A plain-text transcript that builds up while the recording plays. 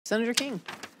Senator King.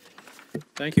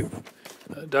 Thank you.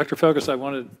 Dr. Felgus, I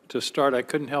wanted to start. I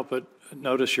couldn't help but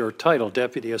notice your title,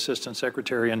 Deputy Assistant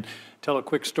Secretary, and tell a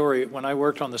quick story. When I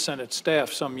worked on the Senate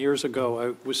staff some years ago,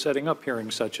 I was setting up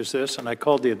hearings such as this, and I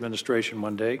called the administration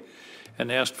one day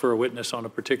and asked for a witness on a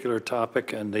particular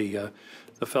topic, and the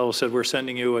fellow said, "We're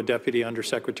sending you a Deputy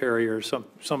Undersecretary," or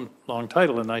some long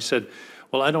title. And I said,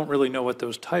 "Well, I don't really know what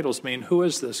those titles mean. Who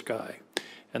is this guy?"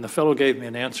 And the fellow gave me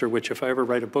an answer, which if I ever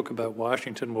write a book about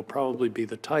Washington will probably be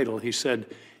the title. He said,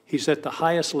 "He's at the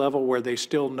highest level where they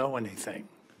still know anything."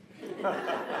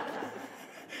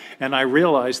 And I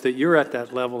realized that you're at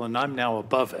that level and I'm now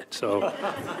above it. So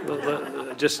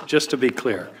just to be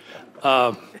clear,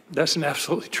 that's an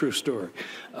absolutely true story.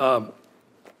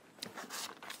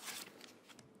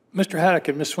 Mr. Haddock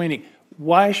and Ms. Sweeney,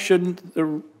 why shouldn't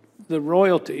the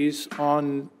royalties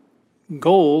on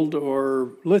gold or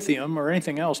lithium or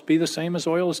anything else be the same as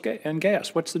oil and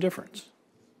gas? What's the difference?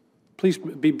 Please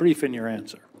be brief in your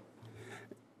answer.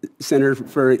 Senator,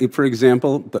 for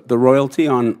example, the royalty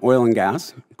on oil and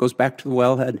gas goes back to the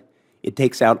wellhead. It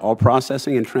takes out all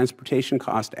processing and transportation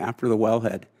cost after the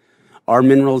wellhead. Our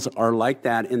minerals are like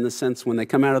that in the sense when they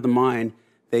come out of the mine,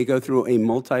 they go through a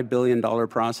multi-billion-dollar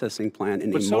processing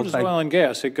plant. But so does oil and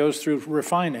gas. It goes through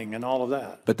refining and all of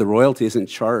that. But the royalty isn't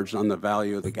charged on the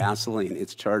value of the gasoline.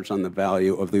 It's charged on the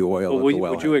value of the oil at the wellhead.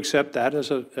 Would you accept that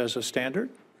as a standard?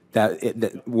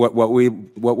 What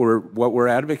we're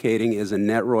advocating is a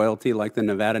net royalty like the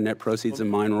Nevada Net Proceeds of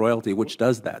Mine royalty, which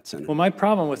does that, Senator. Well, my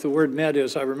problem with the word net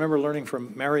is I remember learning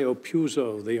from Mario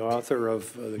Puzo, the author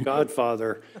of The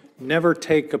Godfather, never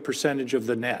take a percentage of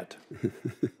the net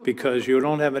because you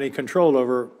don't have any control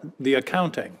over the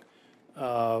accounting.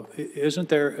 Isn't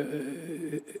there?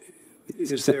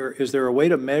 Is there a way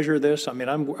to measure this? I mean,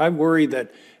 I'm worried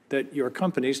that your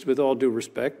companies, with all due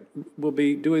respect, will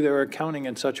be doing their accounting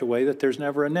in such a way that there's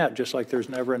never a net, just like there's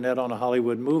never a net on a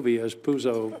Hollywood movie, as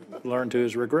Puzo learned to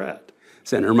his regret.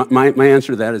 Senator, my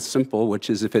answer to that is simple, which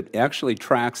is if it actually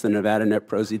tracks the Nevada Net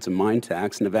Proceeds of Mine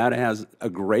tax, Nevada has a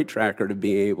great track record of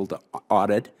being able to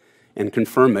audit and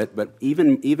confirm it, but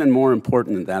even more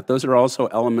important than that, those are also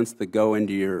elements that go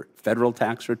into your federal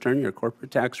tax return, your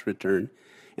corporate tax return.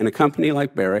 And a company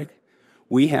like Barrick,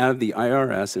 we have the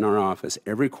IRS in our office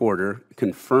every quarter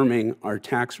confirming our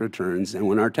tax returns, and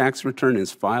when our tax return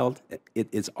is filed, it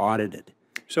is audited.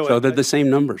 So they're the same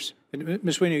numbers.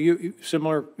 Ms. Sweeney,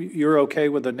 you're okay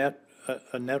with a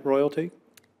net royalty?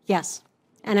 Yes.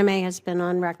 NMA has been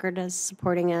on record as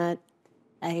supporting a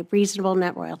reasonable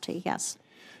net royalty, yes.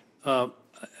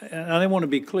 And I want to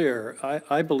be clear,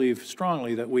 I believe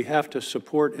strongly that we have to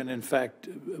support and, in fact,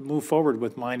 move forward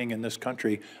with mining in this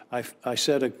country. I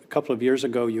said a couple of years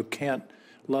ago, you can't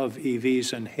love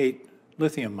EVs and hate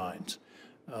lithium mines.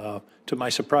 To my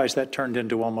surprise, that turned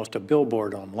into almost a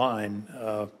billboard online.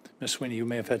 Ms. Sweeney, you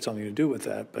may have had something to do with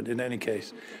that, but in any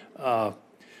case.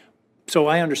 So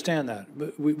I understand that,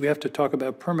 but we have to talk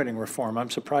about permitting reform. I'm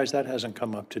surprised that hasn't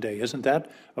come up today. Isn't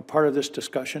that a part of this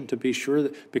discussion to be sure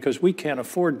that, because we can't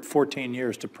afford 14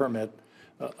 years to permit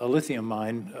a lithium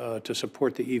mine to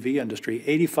support the EV industry.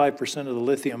 85% of the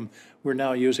lithium we're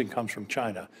now using comes from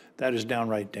China. That is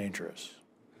downright dangerous.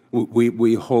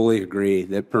 We wholly agree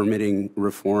that permitting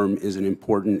reform is an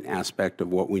important aspect of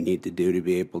what we need to do to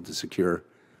be able to secure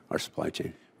our supply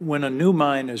chain. When a new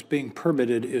mine is being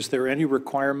permitted, is there any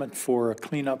requirement for a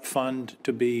cleanup fund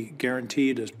to be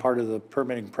guaranteed as part of the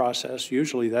permitting process?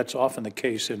 Usually that's often the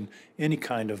case in any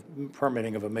kind of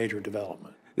permitting of a major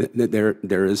development.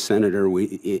 There is, Senator.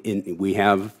 We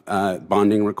have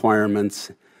bonding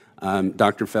requirements.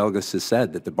 Dr. Felgus has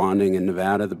said that the bonding in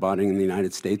Nevada, the bonding in the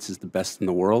United States is the best in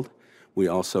the world. We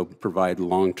also provide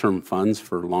long-term funds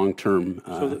for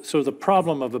long-term. So the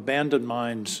problem of abandoned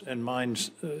mines and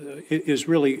mines is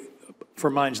really for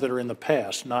mines that are in the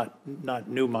past, not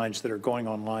new mines that are going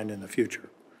online in the future.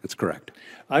 That's correct.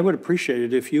 I would appreciate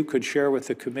it if you could share with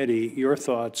the committee your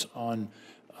thoughts on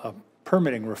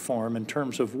permitting reform in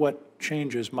terms of what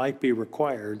changes might be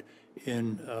required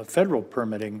in federal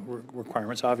permitting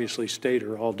requirements. Obviously, state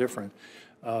are all different.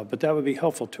 But that would be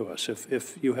helpful to us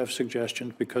if you have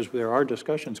suggestions, because there are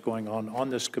discussions going on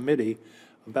this committee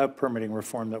about permitting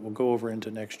reform that will go over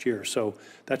into next year. So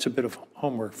that's a bit of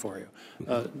homework for you.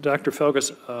 Dr.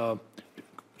 Felgus,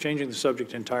 changing the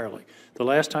subject entirely. The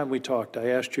last time we talked, I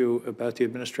asked you about the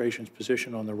administration's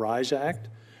position on the RISE Act,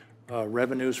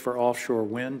 revenues for offshore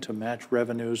wind to match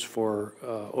revenues for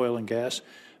oil and gas.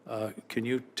 Can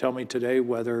you tell me today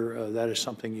whether that is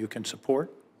something you can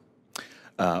support?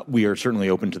 We are certainly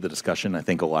open to the discussion. I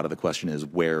think a lot of the question is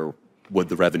where would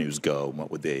the revenues go and what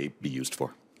would they be used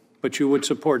for? But you would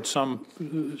support some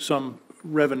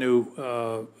revenue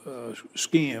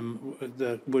scheme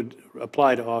that would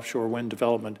apply to offshore wind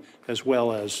development as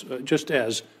well as, just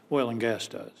as oil and gas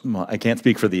does. Well, I can't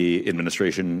speak for the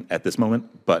administration at this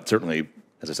moment, but certainly,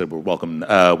 as I said, we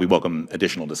welcome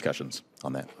additional discussions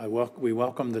on that. We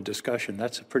welcome the discussion.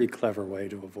 That's a pretty clever way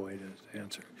to avoid an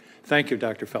answer. Thank you,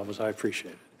 Dr. Felves. I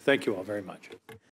appreciate it. Thank you all very much.